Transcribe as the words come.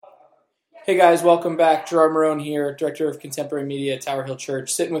Hey guys, welcome back. Gerard Marone here, Director of Contemporary Media at Tower Hill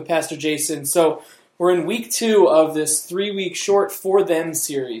Church, sitting with Pastor Jason. So we're in week 2 of this 3-week short For Them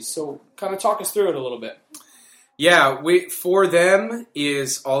series. So kind of talk us through it a little bit. Yeah, For Them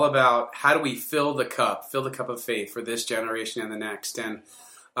is all about how do we fill the cup of faith for this generation and the next. And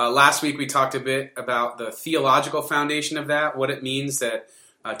last week we talked a bit about the theological foundation of that, what it means that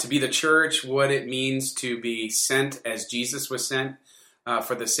to be the church, what it means to be sent as Jesus was sent.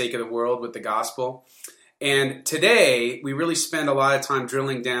 For the sake of the world with the gospel. And today, we really spend a lot of time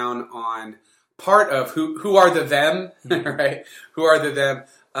drilling down on part of who are the them, right? Who are the them?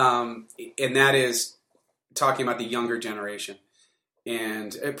 And that is talking about the younger generation.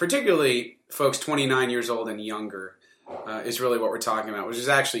 And particularly folks 29 years old and younger is really what we're talking about, which is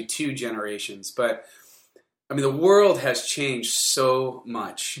actually 2 generations. But, I mean, the world has changed so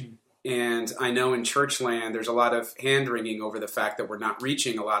much. And I know in church land, there's a lot of hand-wringing over the fact that we're not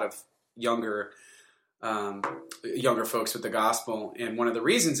reaching a lot of younger folks with the gospel. And one of the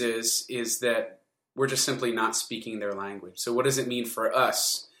reasons is that we're just simply not speaking their language. So what does it mean for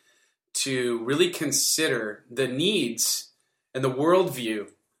us to really consider the needs and the worldview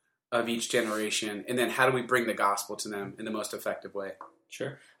of each generation? And then how do we bring the gospel to them in the most effective way?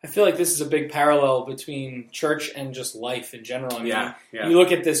 Sure. I feel like this is a big parallel between church and just life in general. I mean, Yeah. You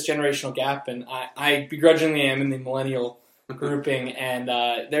look at this generational gap, and I begrudgingly am in the millennial grouping, and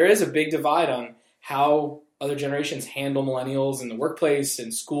there is a big divide on how other generations handle millennials in the workplace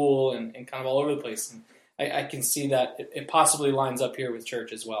and school and kind of all over the place. And I can see that it possibly lines up here with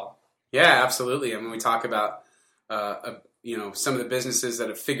church as well. Yeah, absolutely. I mean, we talk about some of the businesses that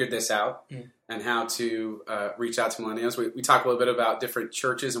have figured this out and how to reach out to millennials. We talk a little bit about different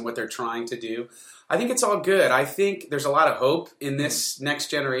churches and what they're trying to do. I think it's all good. I think there's a lot of hope in this next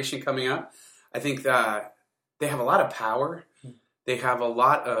generation coming up. I think that they have a lot of power. They have a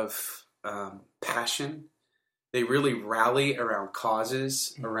lot of passion. They really rally around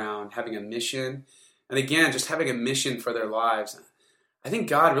causes, around having a mission. And again, just having a mission for their lives. I think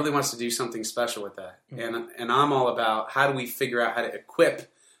God really wants to do something special with that. And I'm all about how do we figure out how to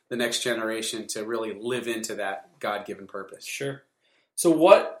equip the next generation to really live into that God-given purpose. Sure. So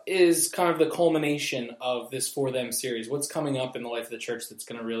what is kind of the culmination of this For Them series? What's coming up in the life of the church that's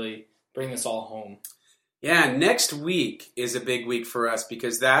going to really bring this all home? Yeah, next week is a big week for us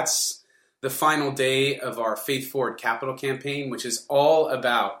because that's the final day of our Faith Forward Capital campaign, which is all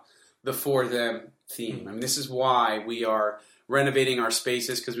about the For Them theme. I mean, this is why we are renovating our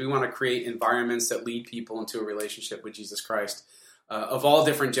spaces, because we want to create environments that lead people into a relationship with Jesus Christ of all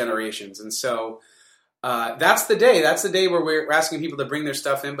different generations. And so that's the day. That's the day where we're asking people to bring their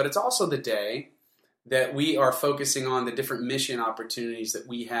stuff in, but it's also the day that we are focusing on the different mission opportunities that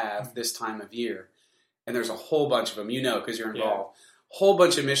we have this time of year. And there's a whole bunch of them, because you're involved. Yeah. Whole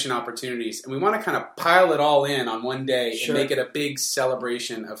bunch of mission opportunities. And we want to kind of pile it all in on one day and make it a big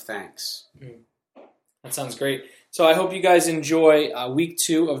celebration of thanks. That sounds great. So I hope you guys enjoy week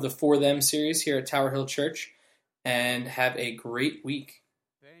 2 of the For Them series here at Tower Hill Church, and have a great week.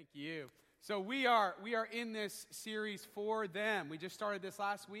 Thank you. So we are in this series For Them. We just started this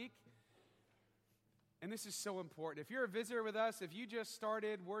last week, and this is so important. If you're a visitor with us, if you just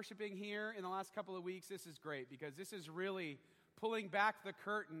started worshiping here in the last couple of weeks, this is great, because this is really pulling back the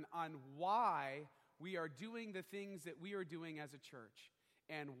curtain on why we are doing the things that we are doing as a church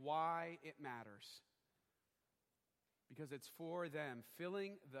and why it matters. Because it's for them,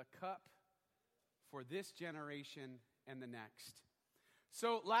 filling the cup for this generation and the next.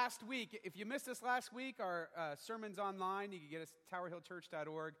 So last week, if you missed us last week, our sermon's online. You can get us at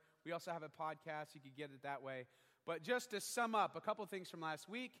towerhillchurch.org. We also have a podcast. You can get it that way. But just to sum up, a couple things from last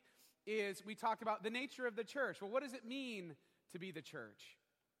week is we talked about the nature of the church. Well, what does it mean to be the church?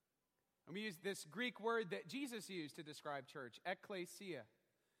 And we used this Greek word that Jesus used to describe church, ekklesia.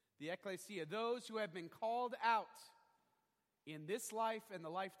 The ekklesia, those who have been called out in this life and the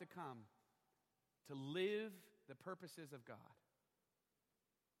life to come to live the purposes of God.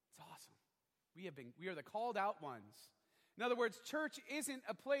 It's awesome. We are the called out ones. In other words, church isn't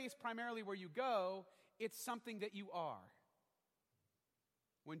a place primarily where you go, it's something that you are.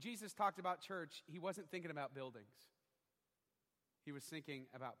 When Jesus talked about church, he wasn't thinking about buildings. He was thinking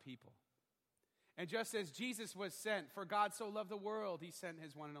about people. And just as Jesus was sent, for God so loved the world, he sent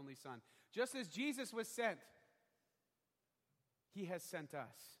his one and only Son. Just as Jesus was sent, he has sent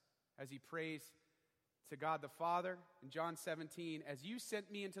us, as he prays to God the Father in John 17, as you sent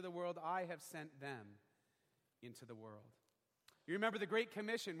me into the world, I have sent them into the world. You remember the Great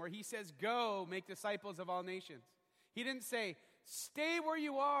Commission where he says, go, make disciples of all nations. He didn't say, stay where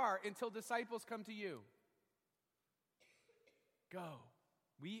you are until disciples come to you. Go,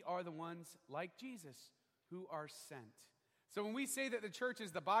 We are the ones like Jesus who are sent. So when we say that the church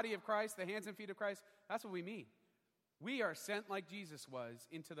is the body of Christ, the hands and feet of Christ, that's what we mean. We are sent like Jesus was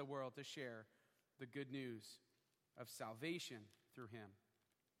into the world to share the good news of salvation through him.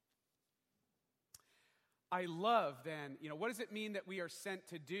 I love then, what does it mean that we are sent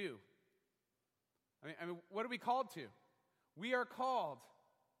to do? I mean, what are we called to? We are called,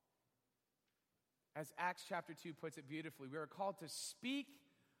 as Acts chapter 2 puts it beautifully, we are called to speak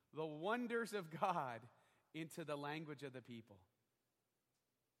the wonders of God into the language of the people.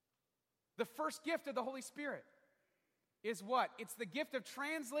 The first gift of the Holy Spirit is what? It's the gift of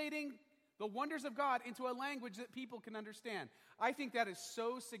translating the wonders of God into a language that people can understand. I think that is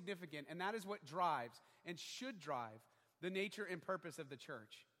so significant, and that is what drives and should drive the nature and purpose of the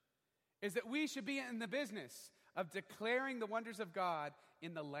church, is that we should be in the business of declaring the wonders of God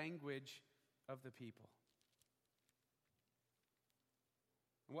in the language of the people.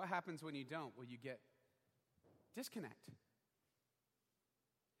 And what happens when you don't? Well, you get disconnect.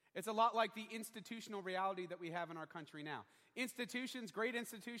 It's a lot like the institutional reality that we have in our country now. Institutions, great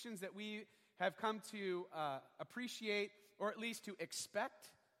institutions that we have come to appreciate, or at least to expect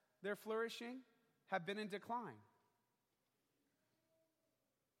their flourishing, have been in decline.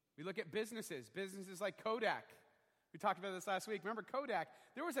 We look at businesses like Kodak. We talked about this last week. Remember Kodak?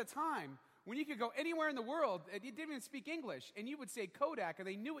 There was a time when you could go anywhere in the world, and you didn't even speak English, and you would say Kodak, and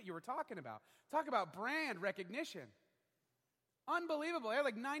they knew what you were talking about. Talk about brand recognition. Unbelievable. They had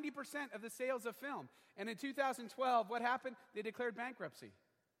like 90% of the sales of film. And in 2012, what happened? They declared bankruptcy.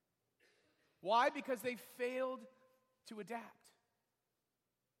 Why? Because they failed to adapt.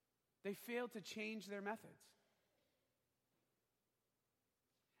 They failed to change their methods.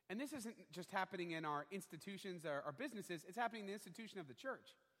 And this isn't just happening in our institutions, our businesses, it's happening in the institution of the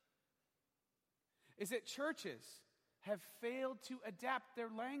church. Is that churches have failed to adapt their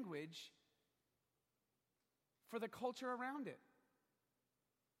language for the culture around it.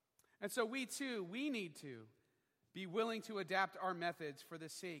 And so we need to be willing to adapt our methods for the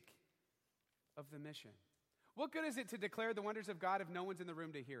sake of the mission. What good is it to declare the wonders of God if no one's in the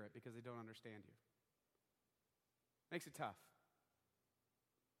room to hear it because they don't understand you? Makes it tough.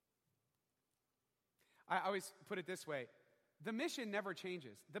 I always put it this way. The mission never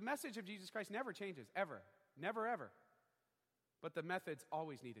changes. The message of Jesus Christ never changes, ever. Never, ever. But the methods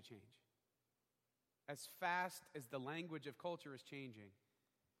always need to change. As fast as the language of culture is changing,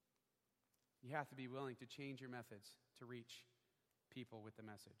 you have to be willing to change your methods to reach people with the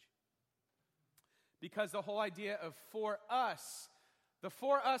message. Because the whole idea of for us, the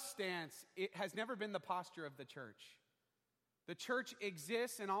for us stance, it has never been the posture of the church. The church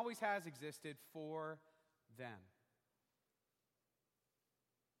exists and always has existed for them.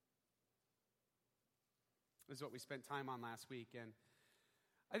 This is what we spent time on last week. And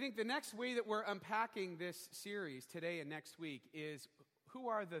I think the next way that we're unpacking this series today and next week is who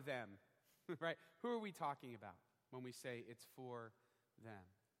are the them? Right? Who are we talking about when we say it's for them?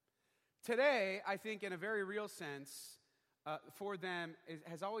 Today, I think in a very real sense, for them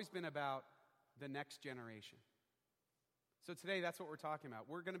has always been about the next generation. So today, that's what we're talking about.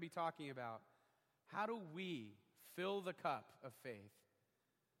 We're going to be talking about how do we fill the cup of faith,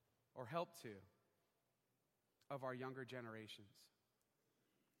 or help to, of our younger generations.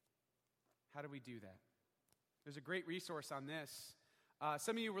 How do we do that? There's a great resource on this.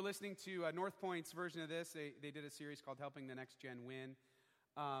 Some of you were listening to North Point's version of this. They did a series called Helping the Next Gen Win.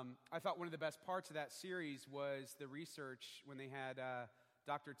 I thought one of the best parts of that series was the research when they had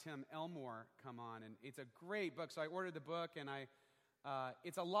Dr. Tim Elmore come on. And it's a great book. So I ordered the book, and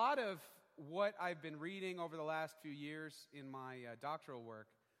it's a lot of what I've been reading over the last few years in my doctoral work.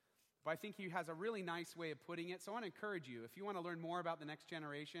 But I think he has a really nice way of putting it. So I want to encourage you, if you want to learn more about the next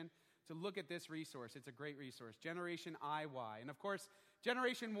generation, to look at this resource. It's a great resource, Generation IY. And of course,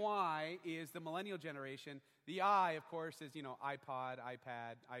 Generation Y is the millennial generation. The I, of course, is, iPod,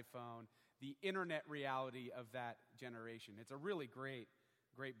 iPad, iPhone, the internet reality of that generation. It's a really great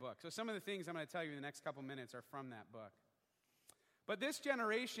book. So some of the things I'm going to tell you in the next couple minutes are from that book. But this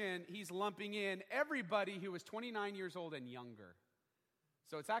generation, he's lumping in everybody who was 29 years old and younger.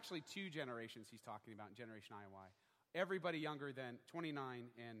 So it's actually two generations he's talking about in Generation IY. Everybody younger than 29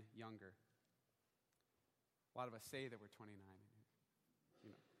 and younger. A lot of us say that we're 29.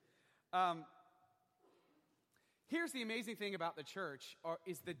 Here's the amazing thing about the church,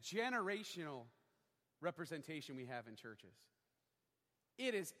 is the generational representation we have in churches.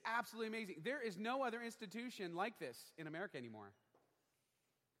 It is absolutely amazing. There is no other institution like this in America anymore.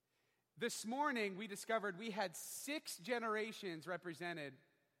 This morning, we discovered we had 6 generations represented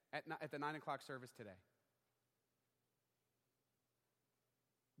at the 9 o'clock service today.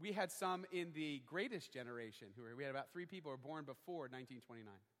 We had some in the greatest generation we had about 3 people who were born before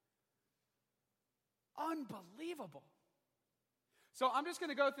 1929. Unbelievable. So I'm just going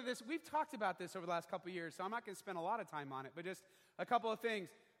to go through this. We've talked about this over the last couple of years, so I'm not going to spend a lot of time on it, but just a couple of things.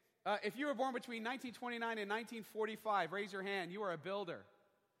 If you were born between 1929 and 1945, raise your hand. You are a builder.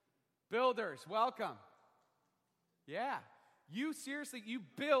 Builders, welcome. Yeah. You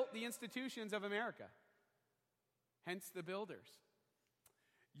built the institutions of America. Hence the builders.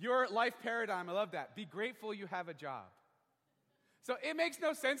 Your life paradigm, I love that. Be grateful you have a job. So it makes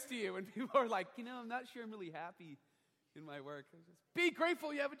no sense to you when people are like, I'm not sure I'm really happy in my work. Just, be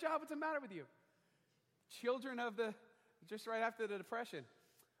grateful you have a job. What's the matter with you? Children of just right after the Depression.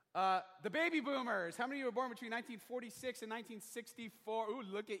 The baby boomers. How many of you were born between 1946 and 1964? Ooh,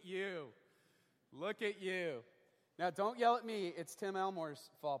 look at you. Look at you. Now, don't yell at me. It's Tim Elmore's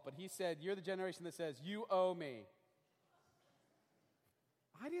fault, but he said, you're the generation that says, you owe me.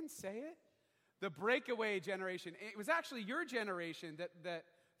 I didn't say it. The breakaway generation. It was actually your generation that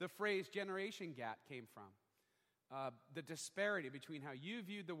the phrase generation gap came from. The disparity between how you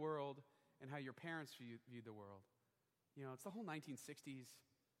viewed the world and how your parents viewed the world. It's the whole 1960s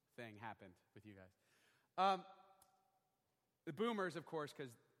thing happened with you guys. The boomers, of course,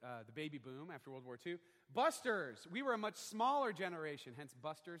 because the baby boom after World War II. Busters. We were a much smaller generation, hence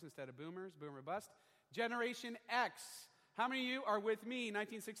busters instead of boomers. Boomer bust. Generation X. How many of you are with me,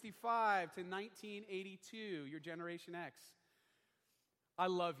 1965 to 1982? You're Generation X. I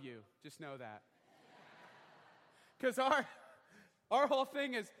love you. Just know that. Because our whole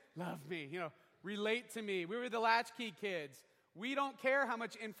thing is, love me, relate to me. We were the latchkey kids. We don't care how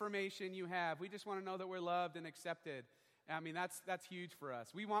much information you have. We just want to know that we're loved and accepted. I mean, that's huge for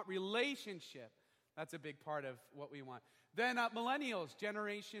us. We want relationship. That's a big part of what we want. Then millennials,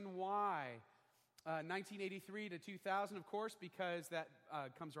 Generation Y. 1983 to 2000, of course, because that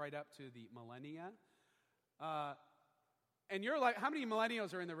comes right up to the millennia. And you're like, how many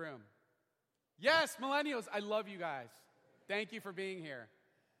millennials are in the room? Yes, millennials. I love you guys. Thank you for being here.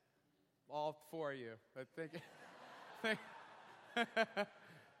 All 4 of you. But thank you.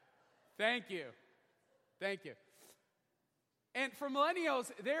 Thank you. Thank you. And for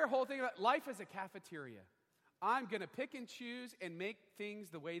millennials, their whole thing about life is a cafeteria. I'm going to pick and choose and make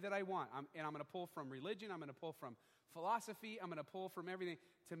things the way that I want. I'm going to pull from religion. I'm going to pull from philosophy. I'm going to pull from everything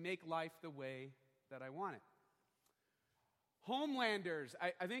to make life the way that I want it. Homelanders,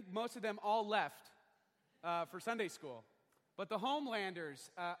 I think most of them all left for Sunday school. But the Homelanders,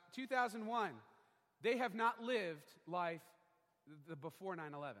 2001, they have not lived life before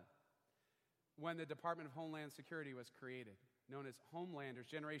 9/11, when the Department of Homeland Security was created, known as Homelanders,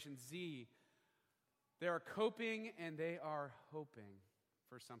 Generation Z. They are coping and they are hoping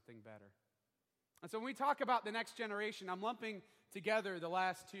for something better. And so when we talk about the next generation, I'm lumping together the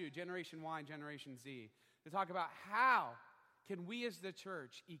last 2, Generation Y and Generation Z, to talk about how can we as the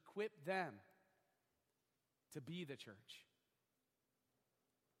church equip them to be the church.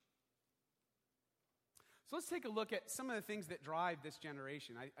 So let's take a look at some of the things that drive this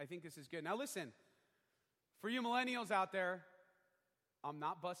generation. I think this is good. Now listen, for you millennials out there, I'm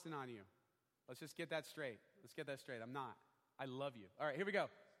not busting on you. Let's just get that straight. I'm not. I love you. All right, here we go.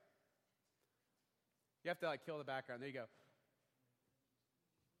 You have to kill the background. There you go.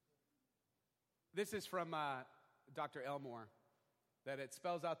 This is from Dr. Elmore, that it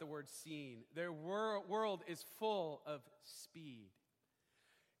spells out the word seen. Their world is full of speed.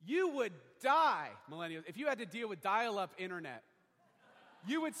 You would die, millennials, if you had to deal with dial-up internet.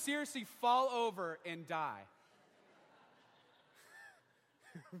 You would seriously fall over and die.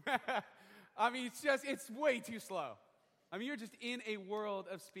 I mean, it's way too slow. I mean, you're just in a world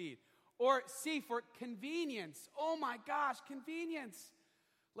of speed. Or C, for convenience. Oh my gosh, convenience.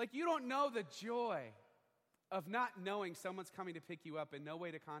 Like you don't know the joy of not knowing someone's coming to pick you up and no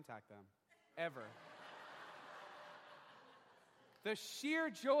way to contact them, ever. The sheer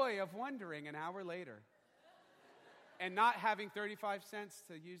joy of wondering an hour later and not having 35 cents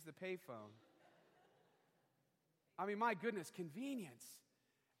to use the payphone. I mean, my goodness, convenience.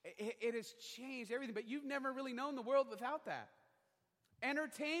 It has changed everything, but you've never really known the world without that.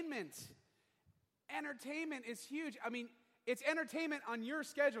 Entertainment. Entertainment is huge. I mean, it's entertainment on your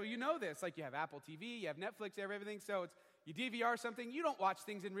schedule. You know this. Like you have Apple TV, you have Netflix, everything. So you DVR something. You don't watch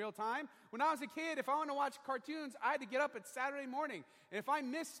things in real time. When I was a kid, if I wanted to watch cartoons, I had to get up at Saturday morning. And if I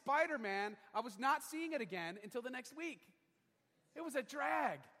missed Spider-Man, I was not seeing it again until the next week. It was a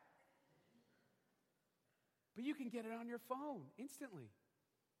drag. But you can get it on your phone instantly.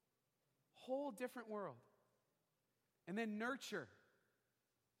 Whole different world. And then nurture.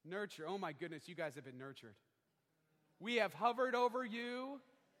 Nurture. Oh my goodness, you guys have been nurtured. We have hovered over you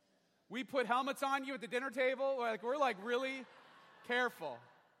We put helmets on you at the dinner table. We're like really careful.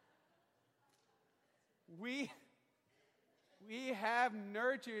 We have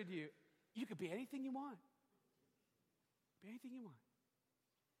nurtured you. You could be anything you want. Be anything you want.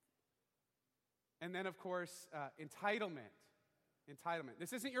 And then, of course, entitlement. Entitlement.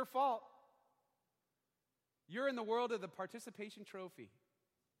 This isn't your fault. You're in the world of the participation trophy.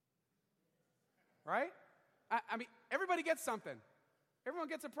 Right? I mean, everybody gets something. Everyone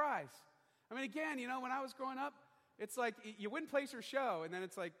gets a prize. I mean, again, when I was growing up, it's like you win, place, or show, and then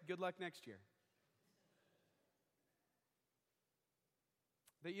it's like, good luck next year.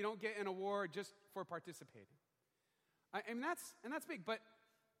 That you don't get an award just for participating. I mean, that's big, but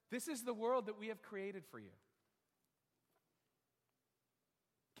this is the world that we have created for you.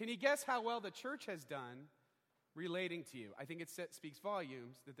 Can you guess how well the church has done relating to you? I think it speaks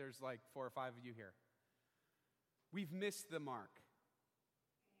volumes that there's like 4 or 5 of you here. We've missed the mark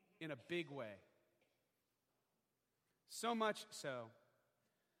in a big way. So much so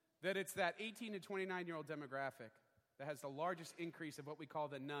that it's that 18 to 29-year-old demographic that has the largest increase of what we call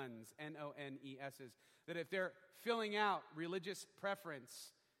the nones, N-O-N-E-S's, that if they're filling out religious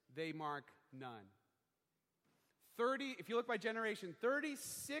preference, they mark none. If you look by generation, 36%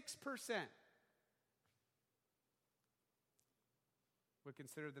 would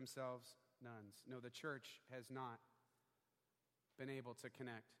consider themselves nuns. No, the church has not been able to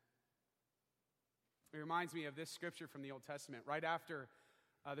connect. It reminds me of this scripture from the Old Testament, right after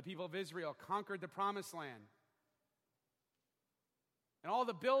the people of Israel conquered the Promised Land. And all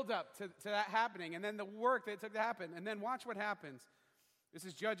the buildup to that happening, and then the work that it took to happen. And then watch what happens. This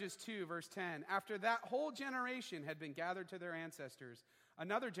is Judges 2, verse 10. After that whole generation had been gathered to their ancestors,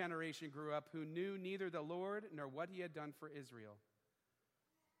 another generation grew up who knew neither the Lord nor what he had done for Israel.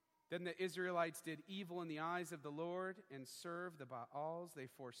 Then the Israelites did evil in the eyes of the Lord and served the Baals. They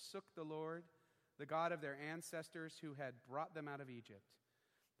forsook the Lord, the God of their ancestors who had brought them out of Egypt.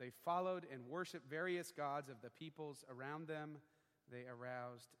 They followed and worshiped various gods of the peoples around them. They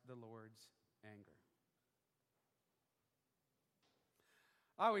aroused the Lord's anger.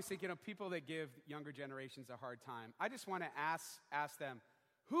 I always think, people that give younger generations a hard time, I just want to ask them,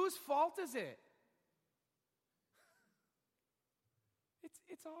 whose fault is it?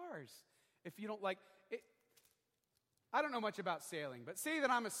 It's ours. If you don't like it, I don't know much about sailing, but say that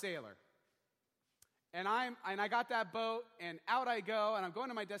I'm a sailor. And I got that boat, and out I go, and I'm going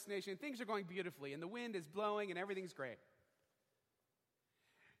to my destination, and things are going beautifully, and the wind is blowing, and everything's great.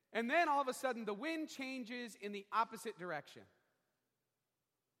 And then all of a sudden, the wind changes in the opposite direction.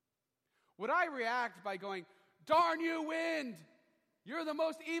 Would I react by going, darn you, wind! You're the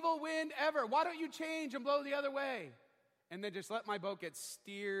most evil wind ever. Why don't you change and blow the other way? And then just let my boat get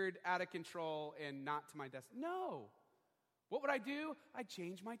steered out of control and not to my destination? No. What would I do? I'd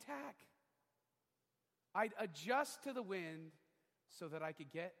change my tack. I'd adjust to the wind so that I could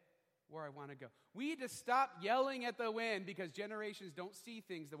get where I want to go. We need to stop yelling at the wind because generations don't see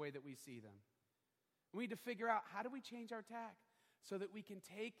things the way that we see them. We need to figure out, how do we change our tack so that we can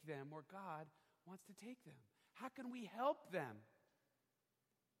take them where God wants to take them? How can we help them?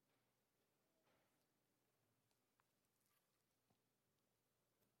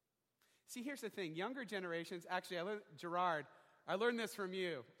 See, here's the thing. Younger generations, actually, I learned this from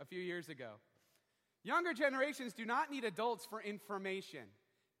you a few years ago. Younger generations do not need adults for information.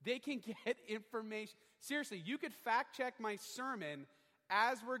 They can get information. Seriously, you could fact check my sermon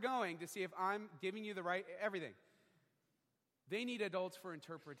as we're going to see if I'm giving you the right everything. They need adults for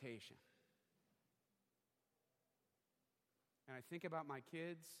interpretation. And I think about my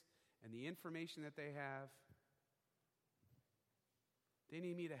kids and the information that they have. They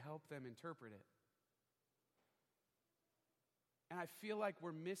need me to help them interpret it. And I feel like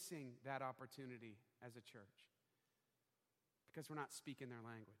we're missing that opportunity as a church because we're not speaking their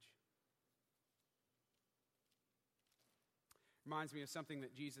language. Reminds me of something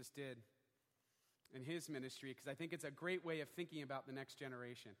that Jesus did in his ministry, because I think it's a great way of thinking about the next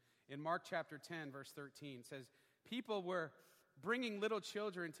generation. In Mark chapter 10, verse 13, it says, people were bringing little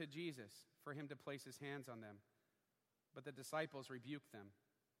children to Jesus for him to place his hands on them, but the disciples rebuked them.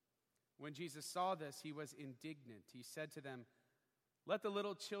 When Jesus saw this, he was indignant. He said to them, let the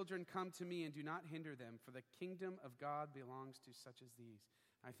little children come to me and do not hinder them, for the kingdom of God belongs to such as these.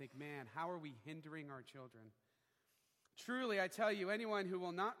 I think, man, how are we hindering our children? Truly, I tell you, anyone who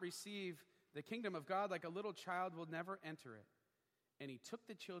will not receive the kingdom of God like a little child will never enter it. And he took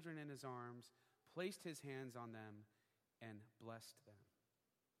the children in his arms, placed his hands on them, and blessed them.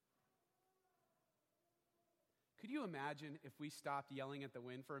 Could you imagine if we stopped yelling at the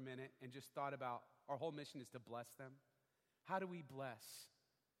wind for a minute and just thought about our whole mission is to bless them? How do we bless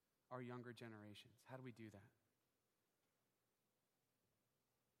our younger generations? How do we do that?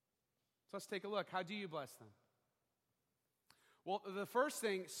 So let's take a look. How do you bless them? Well, the first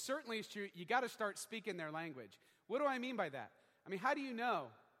thing certainly is true. You got to start speaking their language. What do I mean by that? I mean, how do you know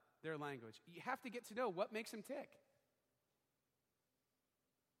their language? You have to get to know what makes them tick.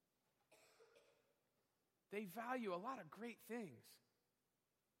 They value a lot of great things.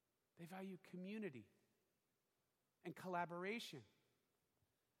 They value community and collaboration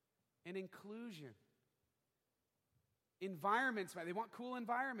and inclusion. Environments, they want cool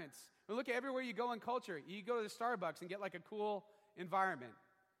environments. And look at everywhere you go in culture. You go to the Starbucks and get like a cool environment.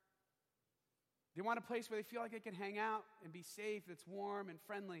 They want a place where they feel like they can hang out and be safe, that's warm and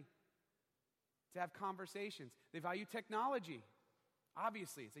friendly, to have conversations. They value technology.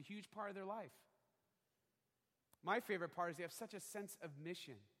 Obviously, it's a huge part of their life. My favorite part is they have such a sense of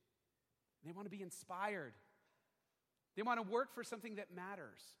mission. They want to be inspired. They want to work for something that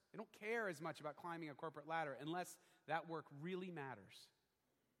matters. They don't care as much about climbing a corporate ladder unless that work really matters.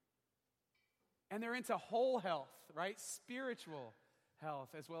 And they're into whole health, right? Spiritual health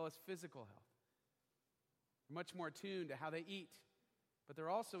as well as physical health. They're much more tuned to how they eat, but they're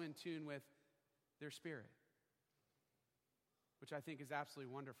also in tune with their spirit, which I think is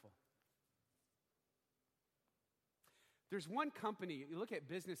absolutely wonderful. There's one company, you look at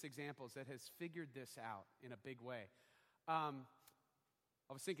business examples, that has figured this out in a big way. I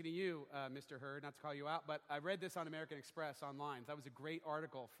was thinking of you, Mr. Hurd, not to call you out, but I read this on American Express online. That was a great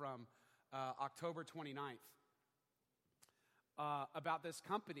article from October 29th about this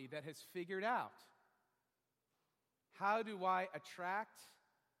company that has figured out, how do I attract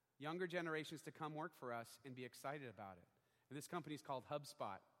younger generations to come work for us and be excited about it? And this company is called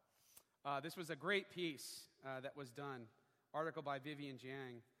HubSpot. This was a great piece that was done, article by Vivian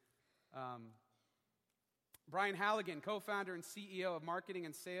Jiang. Brian Halligan, co-founder and CEO of marketing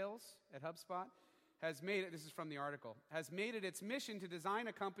and sales at HubSpot, has made it, this is from the article, has made it its mission to design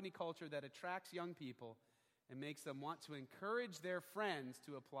a company culture that attracts young people and makes them want to encourage their friends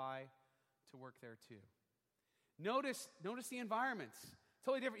to apply to work there too. Notice the environments.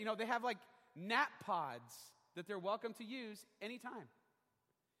 Totally different. You know, they have like nap pods that they're welcome to use anytime.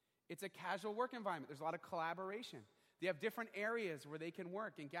 It's a casual work environment. There's a lot of collaboration. They have different areas where they can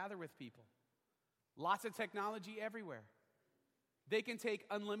work and gather with people. Lots of technology everywhere. They can take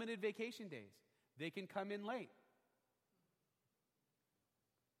unlimited vacation days. They can come in late.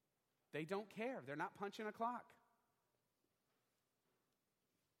 They don't care. They're not punching a clock.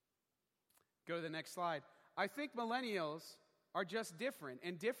 Go to the next slide. I think millennials are just different,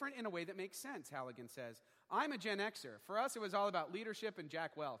 and different in a way that makes sense, Halligan says. I'm a Gen Xer. For us, it was all about leadership and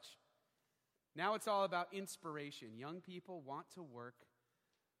Jack Welch. Now it's all about inspiration. Young people want to work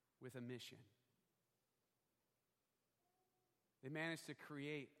with a mission. They managed to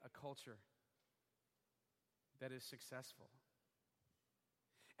create a culture that is successful.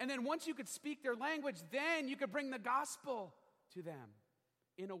 And then once you could speak their language, then you could bring the gospel to them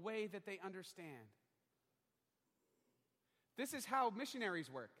in a way that they understand. This is how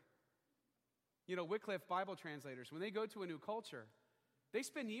missionaries work. You know, Wycliffe Bible translators, when they go to a new culture, they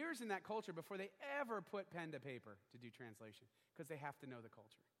spend years in that culture before they ever put pen to paper to do translation, because they have to know the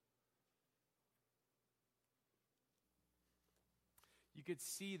culture. You could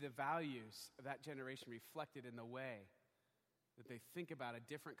see the values of that generation reflected in the way that they think about a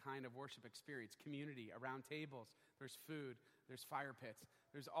different kind of worship experience, community, around tables. There's food, there's fire pits.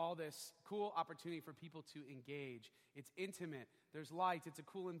 There's all this cool opportunity for people to engage. It's intimate. There's lights. It's a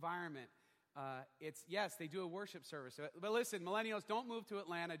cool environment. Yes, they do a worship service. But listen, millennials, don't move to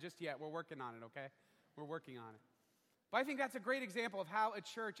Atlanta just yet. We're working on it, okay? We're working on it. But I think that's a great example of how a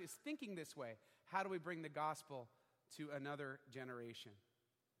church is thinking this way. How do we bring the gospel to another generation?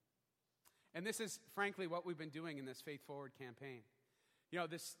 And this is, frankly, what we've been doing in this Faith Forward campaign. You know,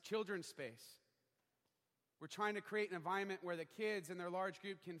 this children's space. We're trying to create an environment where the kids in their large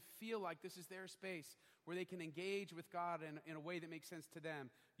group can feel like this is their space, where they can engage with God in a way that makes sense to them,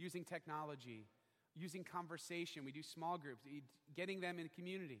 using technology, using conversation. We do small groups, getting them in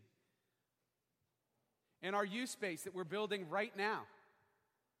community. And our youth space that we're building right now,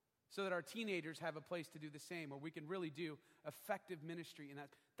 so that our teenagers have a place to do the same, where we can really do effective ministry in that.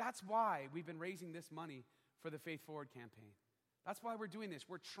 That's why we've been raising this money for the Faith Forward campaign. That's why we're doing this.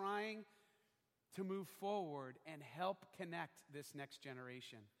 We're trying to move forward and help connect this next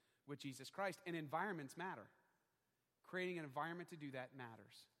generation with Jesus Christ. And environments matter. Creating an environment to do that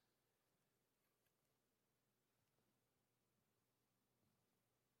matters.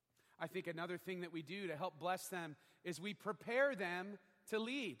 I think another thing that we do to help bless them is we prepare them to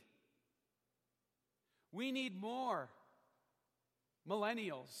lead. We need more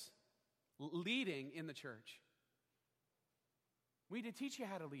millennials leading in the church. We need to teach you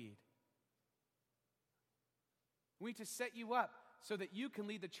how to lead. We need to set you up so that you can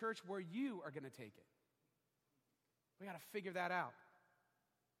lead the church where you are going to take it. We got to figure that out.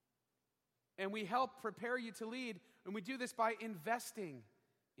 And we help prepare you to lead, and we do this by investing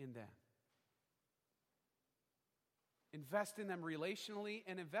in them. Invest in them relationally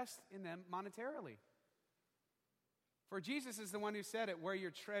and invest in them monetarily. For Jesus is the one who said it, where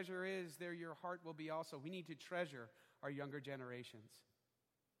your treasure is, there your heart will be also. We need to treasure our younger generations.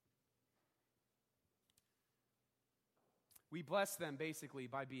 We bless them basically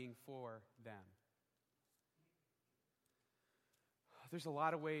by being for them. There's a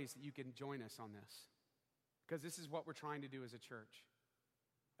lot of ways that you can join us on this, because this is what we're trying to do as a church.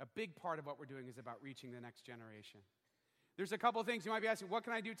 A big part of what we're doing is about reaching the next generation. There's a couple of things you might be asking, what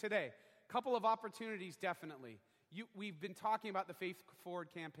can I do today? A couple of opportunities, definitely. We've been talking about the Faith Forward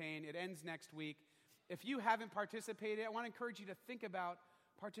campaign. It ends next week. If you haven't participated, I want to encourage you to think about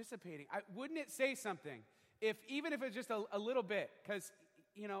participating. Wouldn't it say something even if it's just a little bit, because,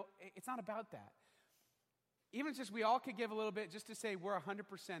 it's not about that. Even if just we all could give a little bit just to say we're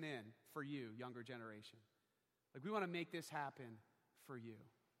 100% in for you, younger generation. Like, we want to make this happen for you.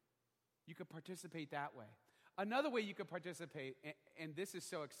 You could participate that way. Another way you could participate, and this is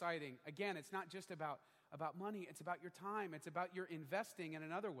so exciting, again, it's not just about money, it's about your time, it's about your investing in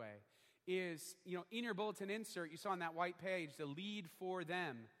another way, is, in your bulletin insert, you saw on that white page, the Lead for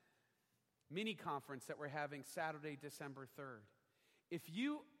Them mini conference that we're having Saturday, December 3rd. If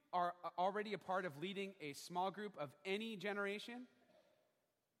you are already a part of leading a small group of any generation,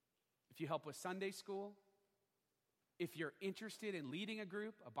 if you help with Sunday school, if you're interested in leading a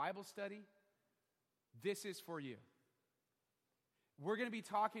group, a Bible study, this is for you. We're going to be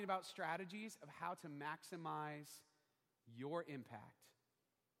talking about strategies of how to maximize your impact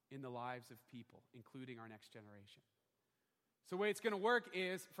in the lives of people, including our next generation. So the way it's going to work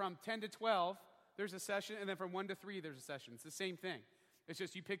is from 10 to 12, there's a session, and then from 1 to 3, there's a session. It's the same thing. It's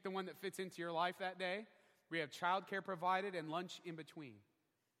just you pick the one that fits into your life that day. We have childcare provided and lunch in between.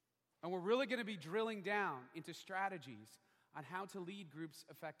 And we're really going to be drilling down into strategies on how to lead groups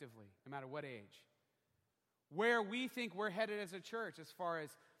effectively, no matter what age. Where we think we're headed as a church as far as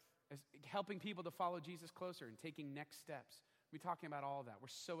helping people to follow Jesus closer and taking next steps. We're talking about all of that. We're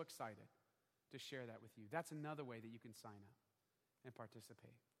so excited to share that with you. That's another way that you can sign up and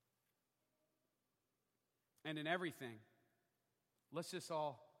participate. And in everything, let's just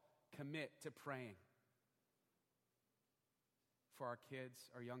all commit to praying for our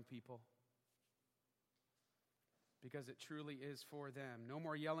kids, our young people, because it truly is for them. No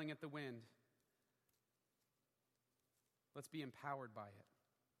more yelling at the wind. Let's be empowered by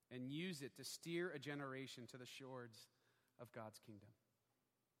it and use it to steer a generation to the shores of God's kingdom.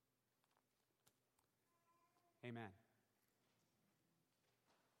 Amen.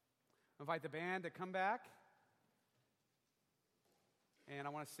 I invite the band to come back. And I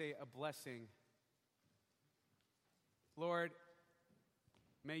want to say a blessing. Lord,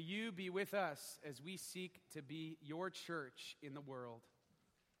 may you be with us as we seek to be your church in the world.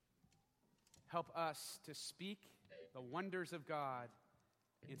 Help us to speak the wonders of God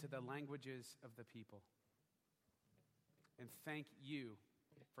into the languages of the people. And thank you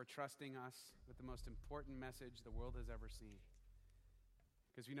for trusting us with the most important message the world has ever seen.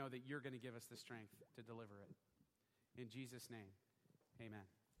 Because we know that you're going to give us the strength to deliver it. In Jesus' name, amen.